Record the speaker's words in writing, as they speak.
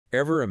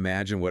Ever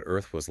imagine what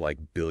Earth was like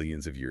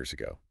billions of years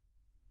ago?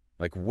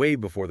 Like way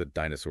before the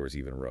dinosaurs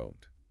even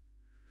roamed.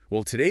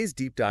 Well, today's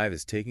deep dive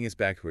is taking us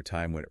back to a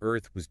time when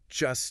Earth was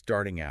just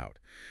starting out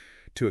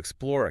to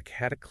explore a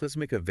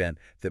cataclysmic event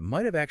that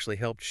might have actually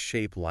helped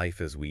shape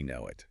life as we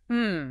know it.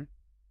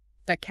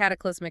 A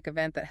cataclysmic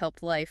event that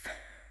helped life.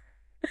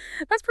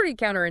 That's pretty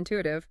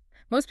counterintuitive.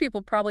 Most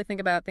people probably think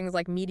about things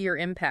like meteor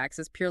impacts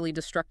as purely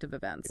destructive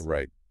events.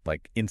 Right,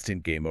 like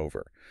instant game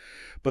over.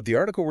 But the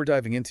article we're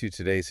diving into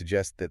today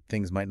suggests that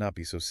things might not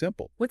be so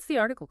simple. What's the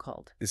article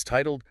called? It's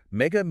titled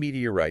Mega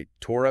Meteorite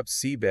Tore Up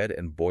Seabed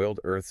and Boiled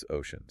Earth's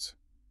Oceans.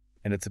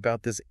 And it's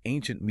about this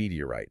ancient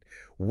meteorite,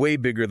 way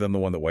bigger than the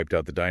one that wiped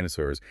out the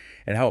dinosaurs,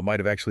 and how it might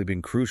have actually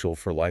been crucial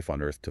for life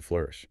on Earth to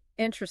flourish.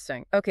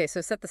 Interesting. Okay,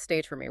 so set the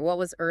stage for me. What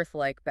was Earth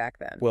like back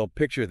then? Well,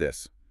 picture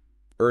this.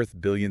 Earth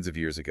billions of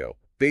years ago.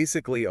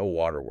 Basically a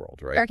water world,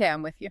 right? Okay,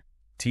 I'm with you.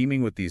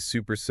 Teeming with these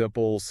super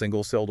simple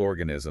single-celled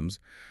organisms.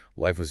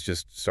 Life was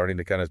just starting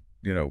to kind of,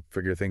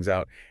 figure things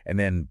out. And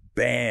then,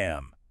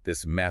 bam,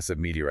 this massive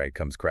meteorite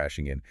comes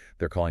crashing in.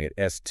 They're calling it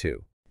S2.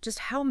 Just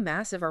how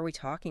massive are we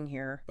talking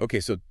here? Okay,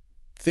 so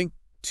think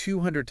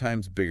 200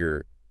 times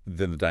bigger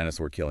than the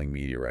dinosaur-killing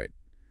meteorite.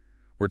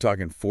 We're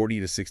talking 40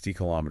 to 60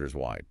 kilometers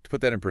wide. To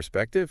put that in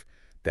perspective,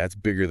 that's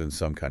bigger than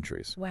some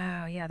countries.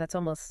 Wow, yeah, that's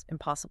almost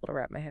impossible to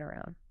wrap my head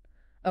around.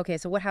 Okay,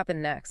 so what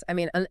happened next? I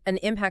mean, an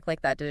impact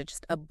like that, did it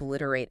just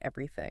obliterate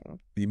everything?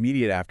 The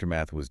immediate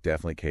aftermath was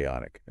definitely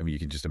chaotic. I mean, you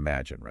can just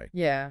imagine, right?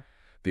 Yeah.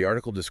 The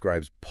article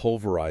describes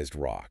pulverized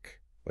rock,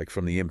 like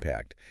from the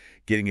impact,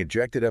 getting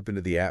ejected up into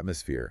the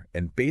atmosphere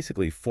and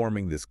basically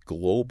forming this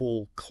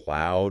global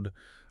cloud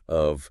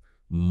of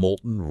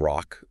molten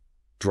rock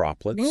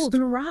droplets.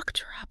 Molten rock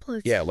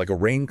droplets. Yeah, like a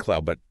rain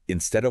cloud, but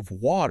instead of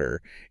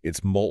water,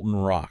 it's molten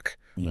rock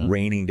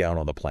raining down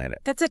on the planet.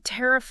 That's a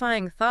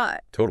terrifying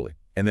thought. Totally.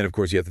 And then, of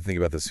course, you have to think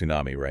about the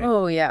tsunami, right?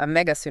 Oh, yeah, a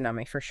mega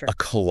tsunami for sure. A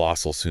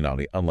colossal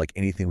tsunami, unlike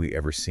anything we've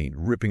ever seen,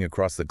 ripping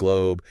across the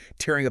globe,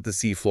 tearing up the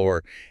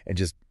seafloor, and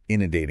just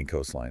inundating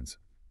coastlines.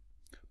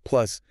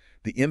 Plus,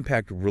 the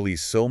impact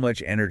released so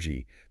much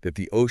energy that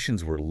the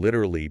oceans were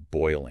literally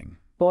boiling.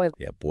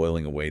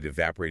 Boiling away to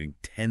evaporating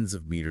tens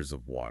of meters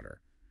of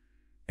water.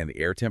 And the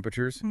air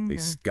temperatures, they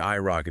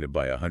skyrocketed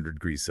by 100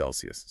 degrees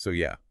Celsius. So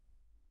yeah,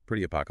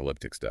 pretty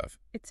apocalyptic stuff.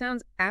 It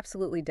sounds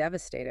absolutely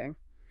devastating.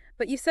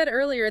 But you said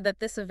earlier that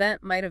this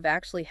event might have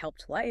actually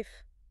helped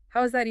life.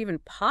 How is that even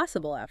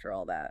possible after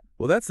all that?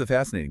 Well, that's the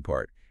fascinating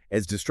part.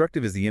 As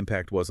destructive as the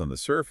impact was on the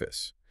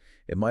surface,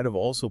 it might have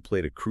also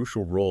played a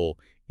crucial role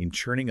in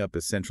churning up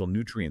essential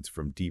nutrients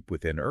from deep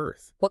within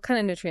Earth. What kind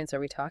of nutrients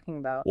are we talking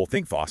about? Well,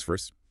 think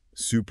phosphorus.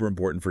 Super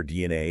important for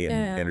DNA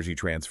and energy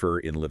transfer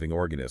in living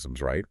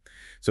organisms, right?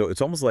 So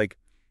it's almost like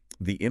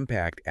the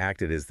impact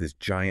acted as this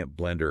giant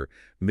blender,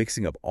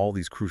 mixing up all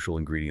these crucial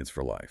ingredients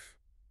for life.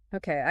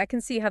 Okay, I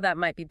can see how that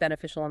might be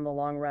beneficial in the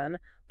long run.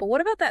 But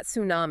what about that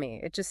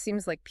tsunami? It just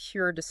seems like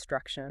pure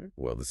destruction.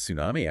 Well, the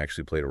tsunami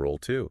actually played a role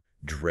too.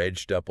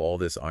 Dredged up all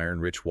this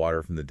iron-rich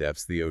water from the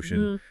depths of the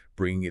ocean,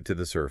 bringing it to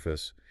the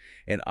surface.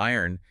 And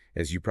iron,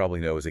 as you probably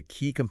know, is a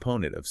key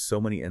component of so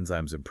many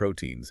enzymes and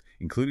proteins,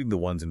 including the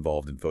ones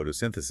involved in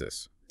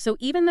photosynthesis. So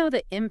even though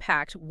the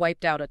impact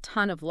wiped out a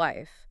ton of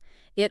life,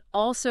 it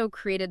also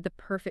created the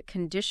perfect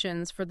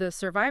conditions for the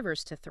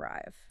survivors to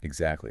thrive.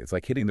 Exactly. It's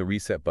like hitting the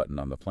reset button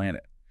on the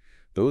planet.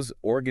 Those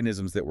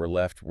organisms that were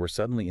left were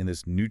suddenly in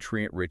this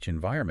nutrient-rich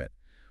environment,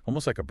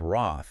 almost like a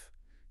broth,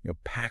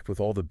 packed with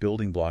all the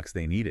building blocks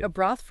they needed. A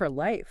broth for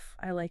life.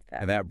 I like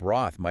that. And that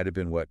broth might have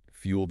been what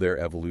fueled their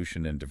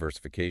evolution and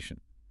diversification.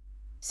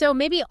 So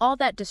maybe all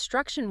that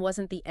destruction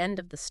wasn't the end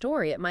of the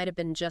story. It might have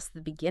been just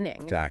the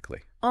beginning. Exactly.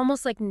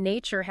 Almost like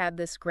nature had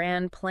this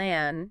grand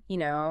plan,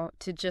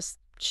 to just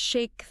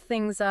shake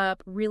things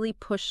up, really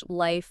push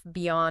life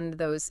beyond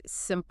those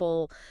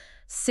simple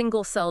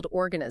single-celled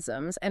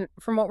organisms. And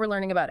from what we're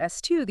learning about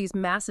S2, these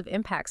massive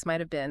impacts might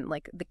have been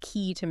like the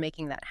key to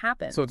making that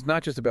happen. So it's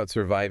not just about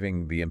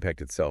surviving the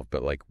impact itself,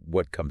 but like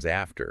what comes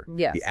after.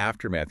 Yes. The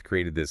aftermath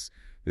created this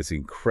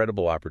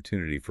incredible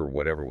opportunity for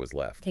whatever was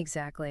left.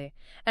 Exactly.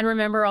 And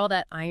remember all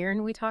that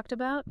iron we talked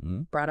about,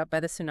 brought up by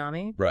the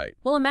tsunami? Right.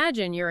 Well,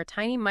 imagine you're a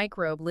tiny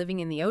microbe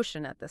living in the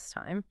ocean at this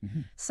time.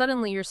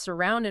 Suddenly you're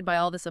surrounded by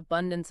all this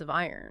abundance of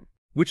iron.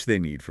 Which they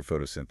need for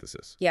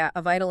photosynthesis. Yeah,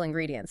 a vital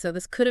ingredient. So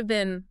this could have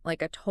been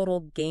like a total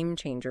game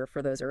changer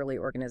for those early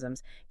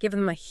organisms, give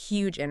them a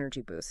huge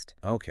energy boost.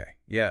 Okay,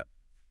 yeah.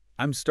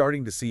 I'm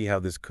starting to see how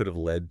this could have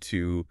led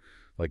to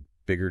like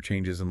bigger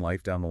changes in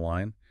life down the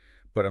line,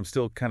 but I'm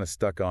still kind of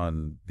stuck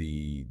on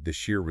the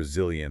sheer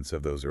resilience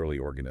of those early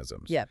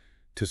organisms. Yeah.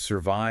 To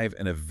survive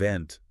an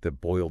event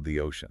that boiled the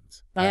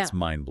oceans. That's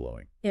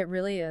mind-blowing. It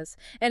really is.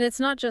 And it's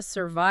not just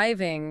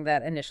surviving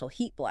that initial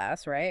heat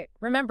blast, right?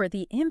 Remember,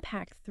 the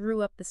impact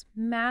threw up this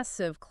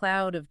massive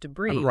cloud of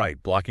debris.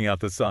 Right, blocking out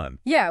the sun.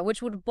 Yeah,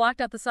 which would have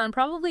blocked out the sun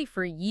probably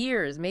for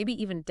years, maybe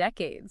even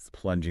decades.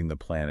 Plunging the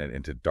planet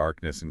into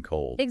darkness and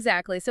cold.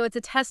 Exactly. So it's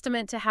a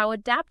testament to how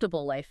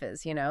adaptable life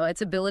is,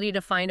 its ability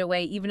to find a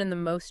way even in the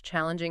most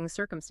challenging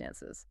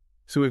circumstances.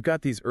 So we've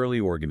got these early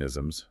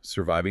organisms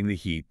surviving the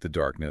heat, the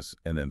darkness,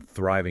 and then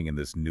thriving in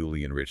this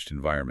newly enriched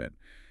environment.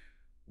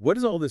 What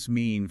does all this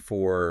mean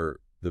for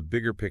the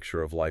bigger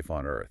picture of life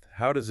on Earth?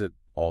 How does it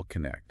all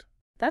connect?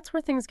 That's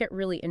where things get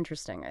really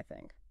interesting, I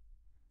think.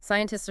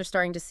 Scientists are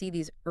starting to see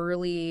these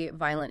early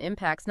violent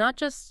impacts, not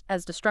just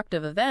as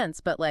destructive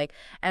events, but like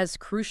as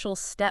crucial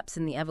steps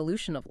in the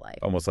evolution of life.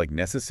 Almost like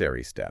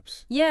necessary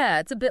steps. Yeah,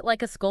 it's a bit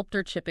like a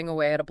sculptor chipping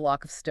away at a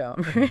block of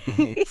stone.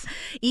 Right?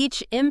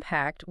 Each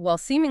impact, while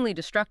seemingly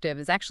destructive,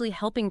 is actually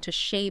helping to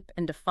shape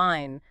and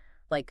define,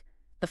 like,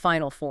 the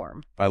final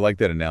form. I like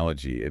that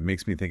analogy. It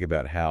makes me think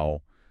about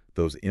how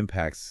those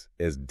impacts,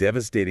 as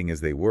devastating as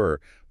they were,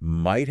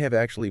 might have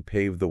actually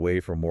paved the way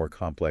for more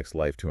complex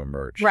life to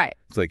emerge. Right.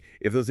 It's like,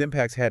 if those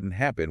impacts hadn't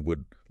happened,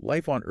 would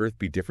life on Earth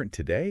be different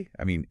today?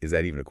 I mean, is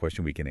that even a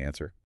question we can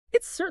answer?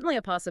 It's certainly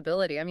a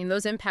possibility. I mean,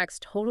 those impacts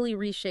totally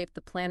reshaped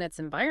the planet's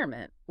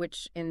environment,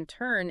 which in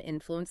turn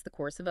influenced the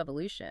course of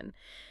evolution.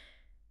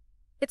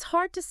 It's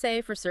hard to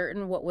say for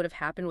certain what would have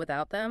happened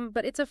without them,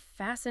 but it's a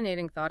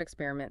fascinating thought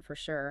experiment for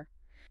sure.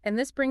 And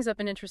this brings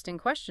up an interesting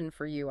question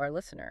for you, our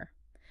listener.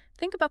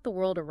 Think about the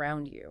world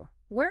around you.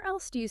 Where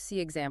else do you see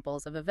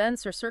examples of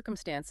events or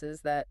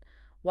circumstances that,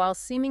 while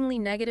seemingly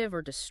negative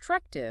or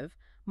destructive,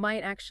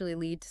 might actually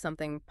lead to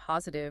something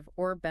positive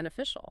or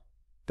beneficial?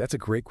 That's a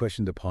great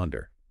question to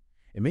ponder.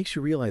 It makes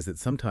you realize that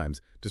sometimes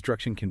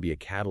destruction can be a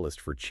catalyst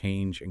for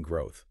change and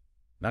growth,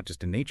 not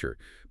just in nature,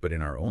 but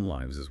in our own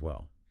lives as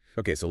well.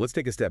 Okay, so let's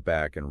take a step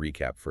back and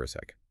recap for a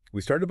sec.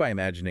 We started by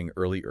imagining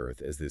early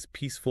Earth as this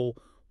peaceful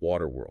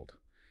water world.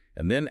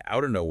 And then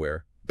out of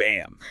nowhere,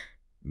 bam!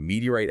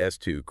 Meteorite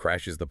S2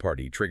 crashes the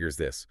party, triggers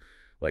this,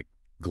 like,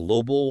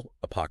 global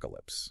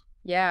apocalypse.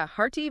 Yeah,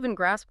 hard to even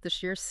grasp the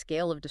sheer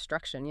scale of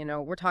destruction. You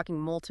know, we're talking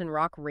molten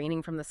rock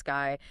raining from the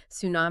sky,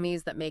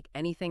 tsunamis that make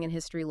anything in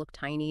history look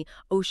tiny,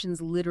 oceans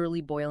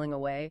literally boiling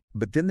away.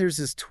 But then there's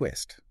this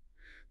twist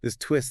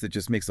that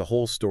just makes the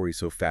whole story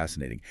so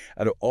fascinating.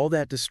 Out of all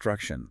that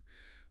destruction,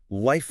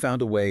 life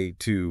found a way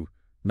to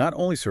not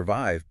only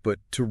survive, but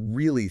to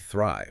really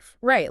thrive.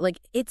 Right, like,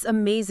 it's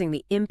amazing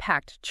the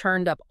impact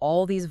churned up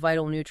all these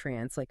vital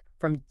nutrients, like,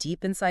 from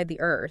deep inside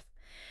the Earth,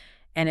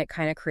 and it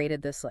kind of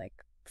created this, like,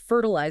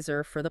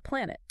 fertilizer for the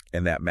planet.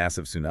 And that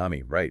massive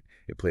tsunami, right,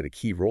 it played a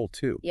key role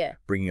too. Yeah.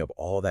 Bringing up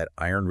all that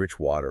iron-rich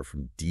water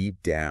from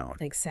deep down.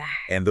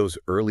 Exactly. And those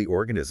early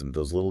organisms,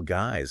 those little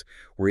guys,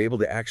 were able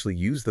to actually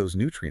use those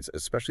nutrients,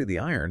 especially the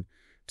iron,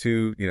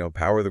 to,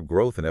 power the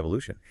growth and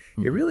evolution.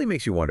 Mm-hmm. It really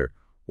makes you wonder,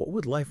 what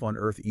would life on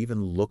Earth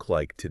even look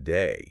like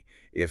today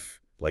if,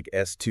 like,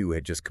 S2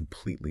 had just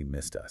completely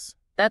missed us?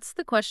 That's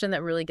the question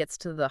that really gets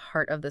to the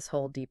heart of this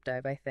whole deep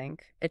dive, I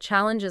think. It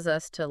challenges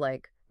us to,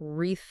 like,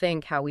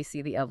 rethink how we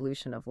see the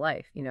evolution of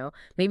life,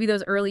 Maybe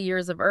those early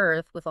years of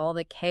Earth, with all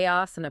the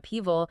chaos and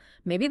upheaval,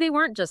 maybe they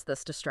weren't just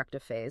this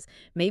destructive phase.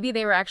 Maybe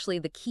they were actually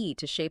the key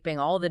to shaping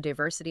all the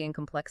diversity and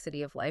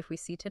complexity of life we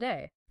see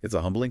today. It's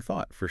a humbling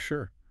thought, for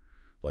sure.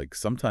 Like,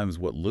 sometimes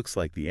what looks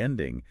like the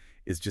ending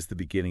is just the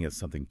beginning of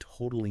something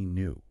totally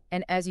new.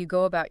 And as you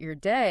go about your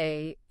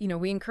day,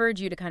 we encourage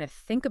you to kind of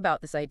think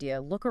about this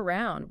idea, look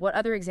around. What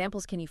other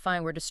examples can you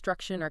find where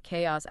destruction or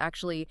chaos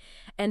actually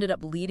ended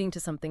up leading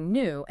to something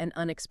new and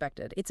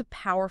unexpected? It's a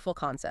powerful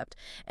concept,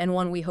 and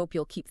one we hope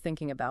you'll keep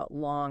thinking about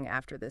long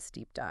after this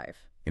deep dive.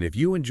 And if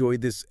you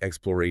enjoyed this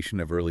exploration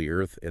of early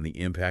Earth and the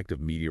impact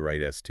of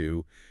Meteorite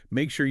S2,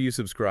 make sure you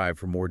subscribe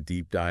for more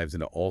deep dives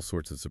into all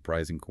sorts of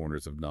surprising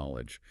corners of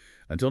knowledge.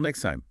 Until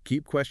next time,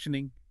 keep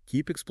questioning,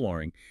 keep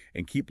exploring,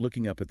 and keep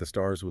looking up at the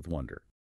stars with wonder.